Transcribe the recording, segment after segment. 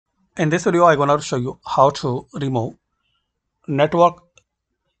In this video, I'm going to show you how to remove network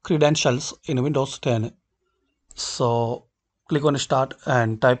credentials in Windows 10. So click on Start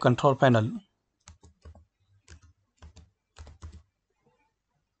and type Control Panel.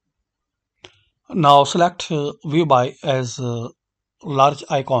 Now select View By as large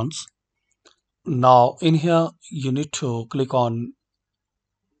icons. Now in here, you need to click on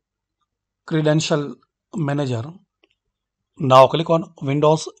Credential Manager. Now click on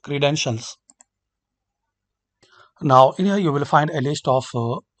Windows Credentials. Now in here, you will find a list of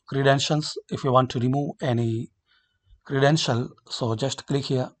credentials. If you want to remove any credential, so just click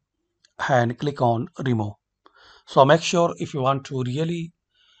here and click on Remove. So make sure if you want to really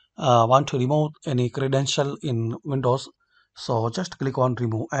want to remove any credential in Windows, so just click on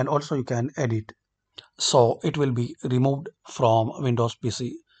remove, and also you can edit, so it will be removed from Windows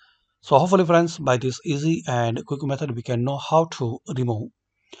PC. So hopefully friends, by this easy and quick method we can know how to remove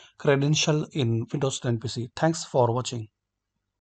credential in Windows 10 PC. Thanks for watching.